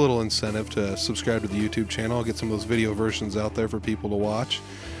maybe a little incentive to subscribe to the YouTube channel. I'll get some of those video versions out there for people to watch.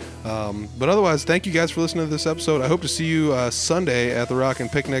 But otherwise, thank you guys for listening to this episode. I hope to see you Sunday at the Rockin'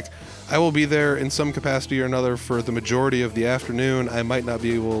 Picnic. I will be there in some capacity or another for the majority of the afternoon. I might not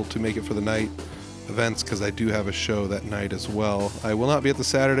be able to make it for the night events because I do have a show that night as well. I will not be at the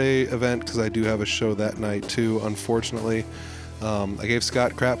Saturday event because I do have a show that night too, unfortunately. I gave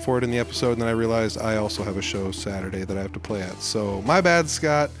Scott crap for it in the episode, and then I realized I also have a show Saturday that I have to play at. So my bad,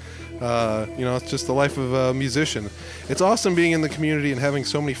 Scott. It's just the life of a musician. It's awesome being in the community and having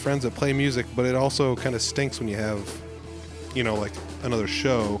so many friends that play music, but it also kind of stinks when you have, like another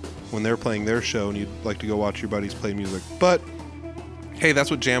show when they're playing their show and you'd like to go watch your buddies play music. But hey,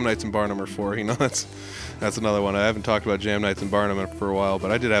 that's what Jam Nights in Barnum are for. That's another one. I haven't talked about Jam Nights in Barnum for a while, but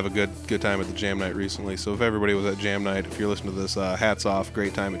I did have a good time at the Jam Night recently. So if everybody was at Jam Night, if you're listening to this, hats off.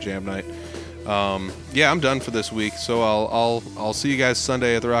 Great time at Jam Night. I'm done for this week. So I'll see you guys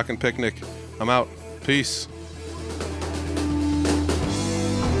Sunday at the Rockin' Picnic. I'm out. Peace.